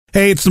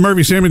Hey, it's the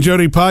Murphy, Sam, and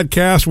Jody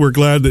podcast. We're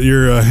glad that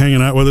you're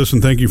hanging out with us,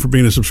 and thank you for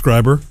being a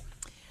subscriber.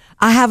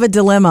 I have a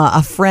dilemma,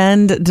 a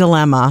friend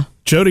dilemma.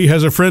 Jody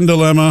has a friend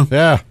dilemma.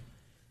 Yeah.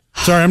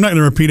 Sorry, I'm not going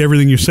to repeat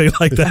everything you say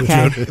like that,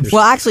 Okay. Jody.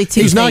 Well, actually,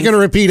 two He's things. not going to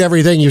repeat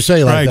everything you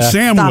say like Right, that.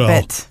 Sam Stop will.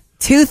 it.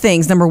 Two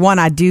things. Number one,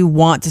 I do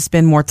want to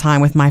spend more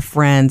time with my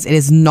friends. It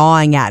is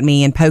gnawing at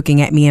me and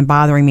poking at me and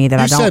bothering me that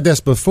You I don't. said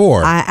this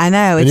before. I know.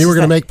 and it's you were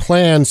just going to that make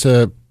plans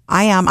to...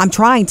 I am. I'm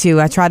trying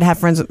to. I tried to have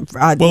friends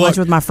lunch look-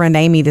 with my friend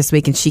Amy this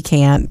week, and she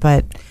can't.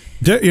 But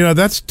You know,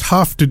 that's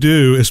tough to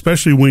do,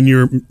 especially when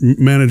you're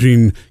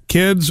managing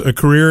kids, a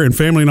career, and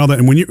family and all that.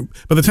 And when you,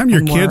 by the time your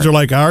And kids work. are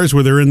like ours,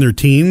 where they're in their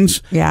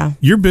teens, Yeah.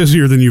 you're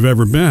busier than you've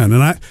ever been.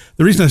 And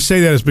the reason I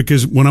say that is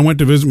because when I went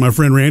to visit my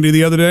friend Randy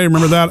the other day,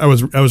 remember that? I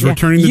was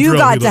returning the you drill.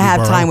 got he to let me have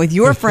borrow. time with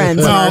your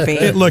friends, Well,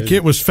 Murphy.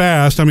 it was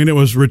fast. I mean, it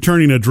was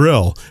returning a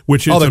drill,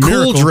 which is Oh, the a cool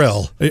miracle.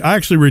 drill. I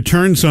actually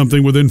returned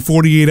something within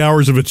 48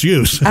 hours of its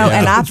use. Oh,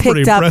 and I It's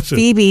pretty picked up impressive.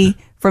 Phoebe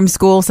from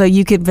school so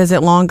you could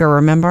visit longer.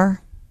 Remember?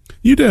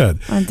 You did.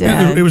 I did.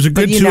 And it was a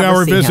But good you 2-hour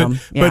never see visit. him.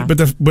 Yeah.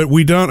 But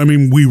we don't. I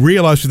mean, we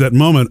realized at that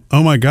moment,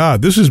 oh my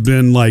God, this has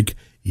been like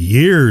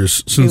years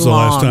since Too the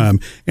last long. time.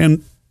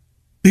 And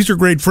these are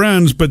great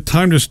friends, but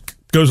time just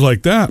goes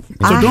like that.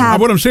 So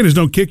what I'm saying is,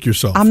 don't kick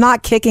yourself. I'm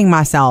not kicking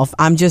myself.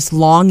 I'm just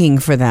longing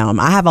for them.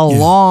 I have a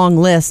long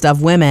list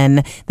of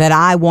women that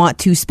I want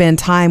to spend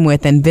time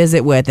with and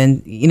visit with,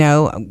 and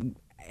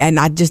and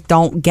I just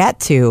don't get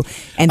to.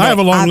 And I have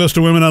a long list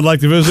of women I'd like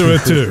to visit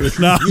with too.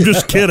 No, I'm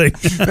just kidding.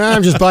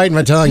 I'm just biting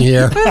my tongue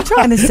here. What I'm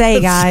trying to say,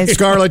 guys,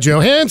 Scarlett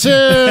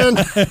Johansson.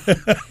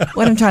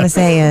 what I'm trying to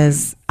say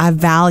is I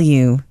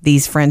value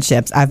these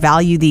friendships. I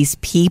value these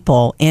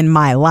people in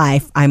my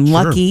life. I'm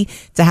lucky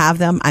to have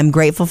them. I'm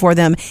grateful for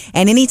them.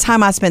 And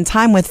anytime I spend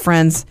time with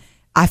friends,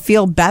 I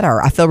feel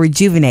better. I feel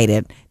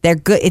rejuvenated. They're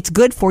good. It's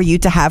good for you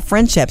to have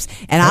friendships.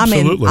 And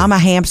Absolutely. I'm a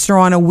hamster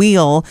on a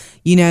wheel,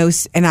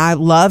 and I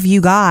love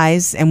you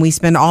guys. And we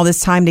spend all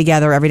this time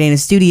together every day in the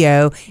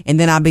studio. And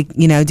then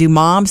I do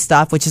mom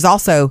stuff, which is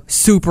also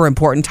super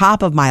important,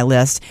 top of my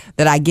list,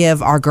 that I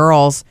give our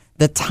girls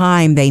the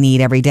time they need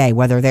every day,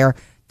 whether they're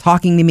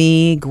talking to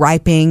me,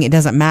 griping, it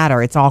doesn't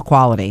matter. It's all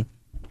quality.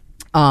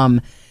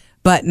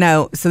 But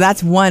no, so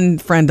that's one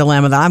friend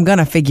dilemma that I'm going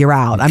to figure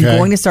out. I'm Okay.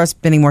 going to start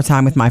spending more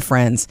time with my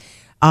friends.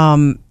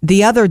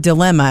 The other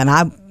dilemma, and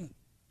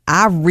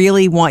I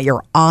really want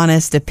your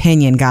honest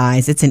opinion,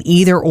 guys. It's an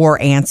either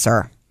or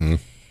answer.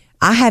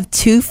 I have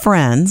two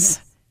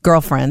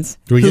girlfriends.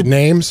 Do we get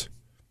names?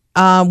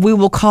 We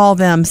will call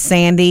them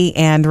Sandy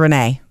and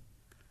Renee.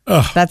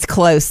 That's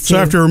close. So I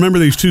have to to remember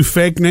these two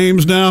fake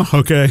names now?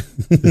 Okay.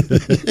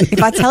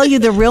 If I tell you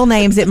the real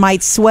names, it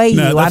might sway you.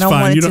 No, I that's don't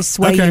fine. want You it to don't-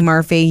 sway okay. you,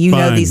 Murphy. You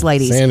know Fine. these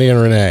ladies. Sandy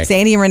and Renee.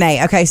 Sandy and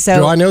Renee. Okay, so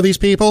Do I know these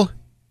people?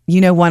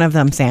 you know one of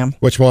them, Sam.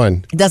 Which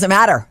one? It doesn't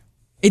matter.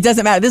 It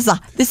doesn't matter.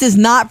 This is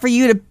not for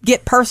you to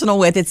get personal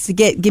with. It's to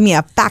give me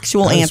a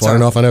factual I just want answer. to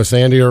know if I know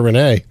Sandy or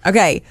Renee.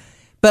 Okay.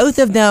 Both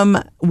of them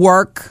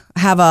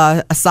have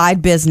a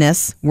side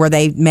business where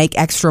they make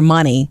extra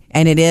money,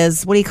 and it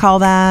is, what do you call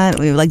that?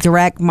 Like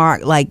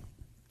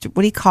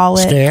what do you call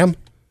it? Scam?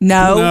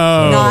 No,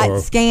 No. not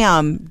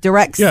scam.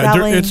 Direct Yeah,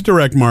 selling. it's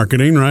direct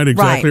marketing, right?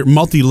 Exactly. Right.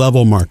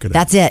 Multi-level marketing.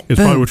 That's it. It's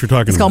Boom. probably what you're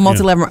talking It's about. called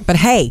multi-level. But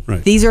hey,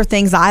 Right. these are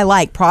things I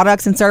like.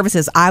 Products and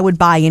services I would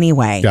buy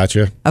anyway.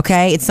 Gotcha.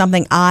 Okay? It's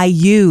something I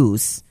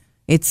use.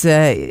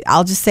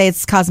 I'll just say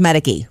it's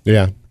cosmetic-y.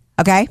 Yeah.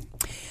 Okay?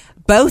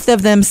 Both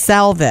of them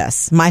sell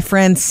this. My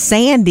friend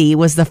Sandy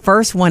was the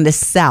first one to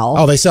sell.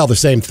 Oh, they sell the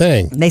same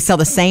thing. They sell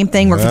the same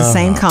thing, work for the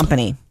same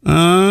company.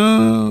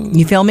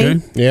 You feel me?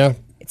 Okay. Yeah.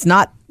 It's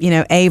not,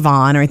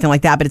 Avon or anything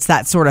like that, but it's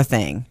that sort of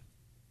thing.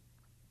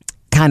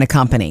 Kind of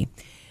company.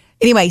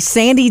 Anyway,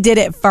 Sandy did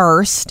it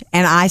first,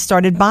 and I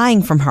started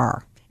buying from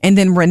her. And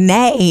then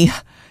Renee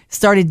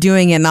started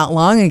doing it not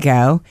long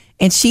ago,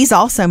 and she's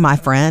also my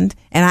friend.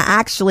 And I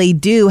actually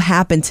do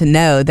happen to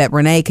know that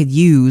Renee could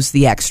use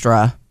the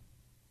extra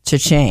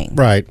cha-ching.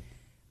 Right.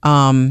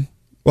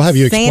 Well, have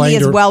you Sandy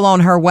explained is her? well on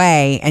her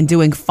way and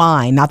doing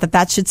fine. Not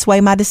that should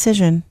sway my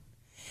decision.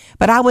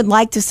 But I would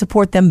like to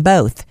support them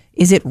both.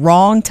 Is it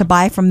wrong to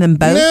buy from them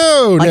both?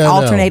 No, like no,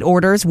 alternate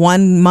orders,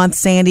 1 month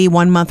Sandy,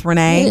 1 month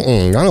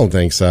Renee? I don't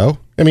think so.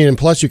 I mean, and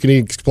plus you can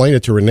explain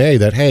it to Renee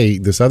that, hey,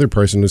 this other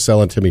person was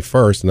selling to me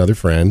first, another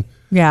friend.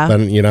 Yeah.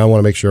 Then, I want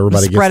to make sure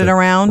everybody gets Spread it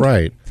around?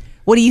 Right.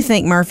 What do you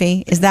think,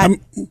 Murphy? Is that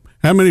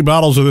How many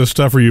bottles of this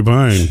stuff are you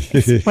buying?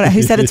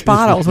 who said it's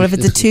bottles? What if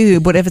it's a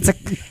tube? What if it's a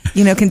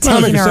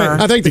container?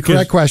 I think the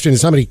correct question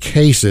is how many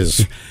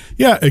cases?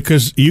 Yeah,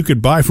 because you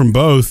could buy from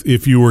both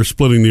if you were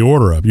splitting the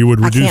order up. You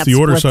would I reduce can't the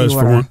order split size the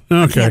for order. one.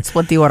 I Okay. can't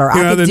split the order. Yeah,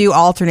 I could then- do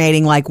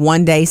alternating, like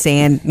 1 day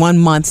 1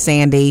 month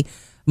Sandy,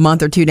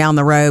 month or two down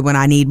the road when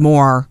I need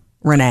more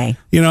Renee.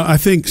 I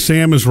think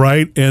Sam is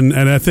right, and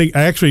I think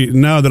actually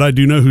now that I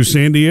do know who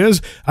Sandy is,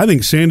 I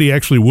think Sandy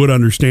actually would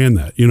understand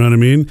that. You know what I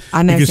mean?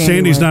 I know because Sandy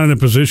Sandy's would. not in a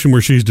position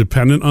where she's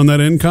dependent on that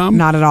income.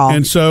 Not at all.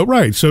 And so,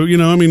 right. So,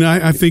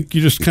 I think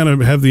you just kind of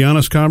have the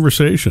honest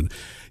conversation.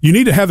 You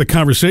need to have the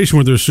conversation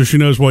with her so she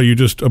knows why you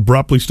just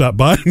abruptly stopped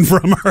buying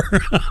from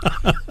her.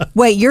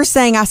 Wait, you're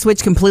saying I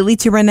switch completely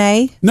to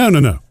Renee?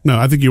 No.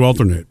 I think you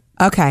alternate.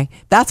 Okay,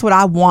 that's what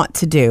I want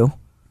to do.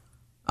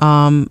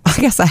 I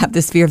guess I have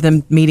this fear of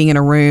them meeting in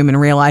a room and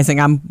realizing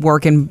I'm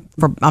working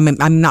for. I'm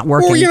not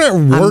working. Well, you're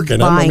not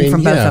working. I'm buying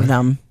from both of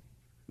them.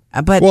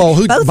 But well,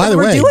 both by of the them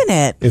way, are doing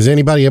it. Is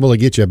anybody able to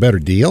get you a better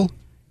deal?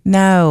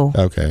 No.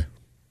 Okay.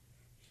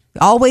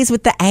 Always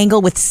with the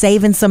angle with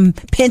pinching some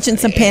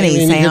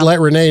pennies. You Sam. could let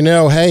Renee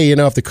know, hey,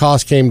 if the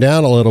cost came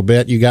down a little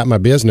bit, you got my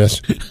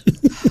business.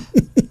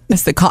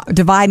 It's the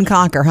divide and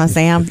conquer, huh,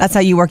 Sam? That's how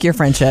you work your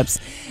friendships.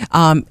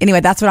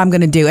 Anyway, that's what I'm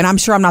going to do. And I'm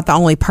sure I'm not the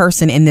only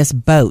person in this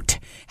boat.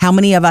 How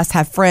many of us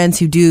have friends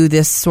who do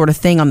this sort of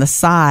thing on the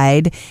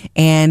side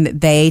and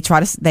they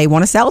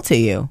want to sell to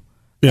you?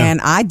 Yeah. And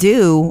I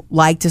do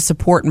like to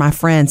support my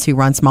friends who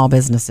run small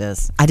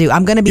businesses. I do.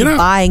 I'm going to be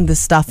buying the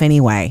stuff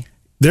anyway.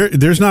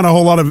 There's not a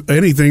whole lot of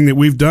anything that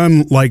we've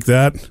done like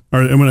that.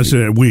 Or when I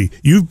say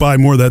you buy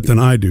more of that than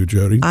I do,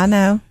 Jody. I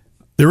know.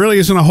 There really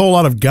isn't a whole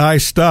lot of guy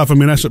stuff. I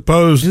mean, I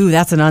suppose. Ooh,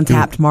 that's an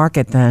untapped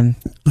market then.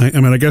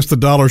 I guess the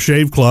Dollar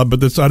Shave Club,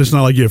 but it's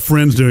not like you have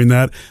friends doing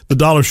that. The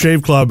Dollar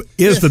Shave Club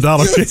is the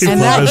Dollar Shave Club.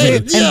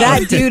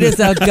 That dude is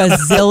a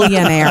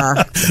gazillionaire.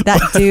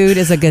 That dude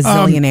is a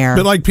gazillionaire.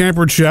 But like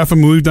Pampered Chef, I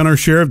mean, we've done our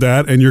share of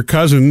that, and your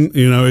cousin,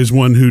 is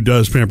one who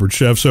does Pampered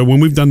Chef. So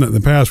when we've done that in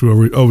the past,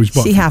 we always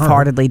bought. She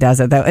half-heartedly does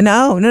it though.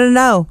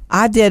 No.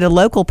 I did a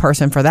local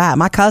person for that.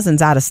 My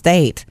cousin's out of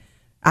state.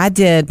 I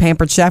did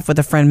Pampered Chef with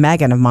a friend,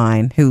 Megan, of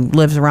mine, who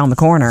lives around the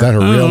corner. Is that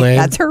her real name?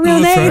 That's her real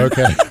name.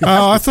 Okay.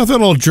 I thought that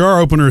little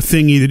jar opener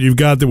thingy that you've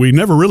got that we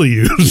never really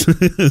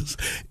use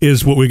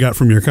is what we got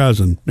from your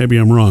cousin. Maybe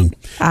I'm wrong.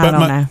 I don't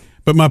know.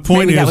 But my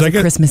point Maybe is, that was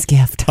a Christmas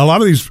gift. A lot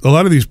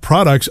of these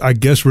products, I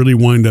guess, really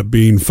wind up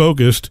being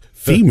focused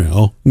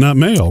female, not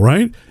male,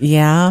 right?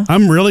 Yeah.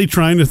 I'm really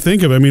trying to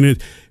think of. I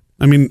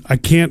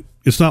can't.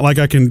 It's not like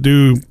I can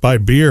buy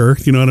beer.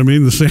 You know what I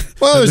mean? The same.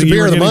 Well, there's a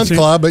Beer of the Month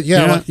Club, but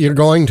you're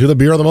going to the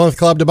Beer of the Month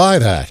Club to buy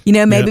that.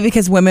 Maybe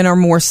because women are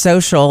more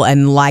social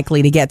and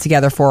likely to get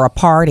together for a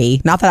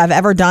party. Not that I've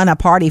ever done a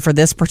party for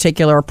this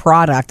particular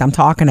product I'm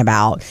talking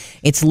about.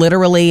 It's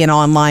literally an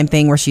online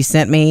thing where she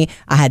sent me.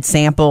 I had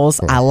samples.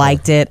 I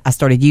liked it. I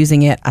started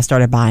using it. I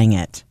started buying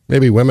it.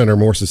 Maybe women are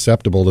more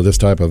susceptible to this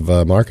type of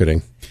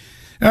marketing.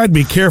 I'd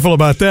be careful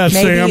about that,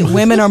 Maybe Sam.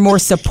 Women are more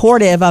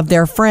supportive of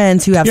their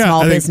friends who have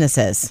small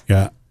businesses.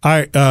 Yeah.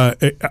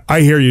 I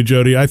hear you,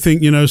 Jody. I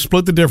think,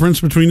 split the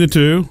difference between the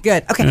two.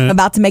 Good. Okay. I'm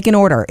about to make an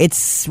order.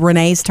 It's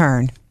Renee's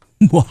turn.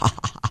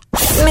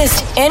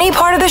 Missed any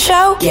part of the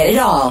show? Get it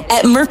all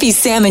at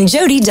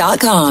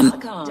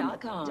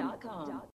murphysamandjody.com.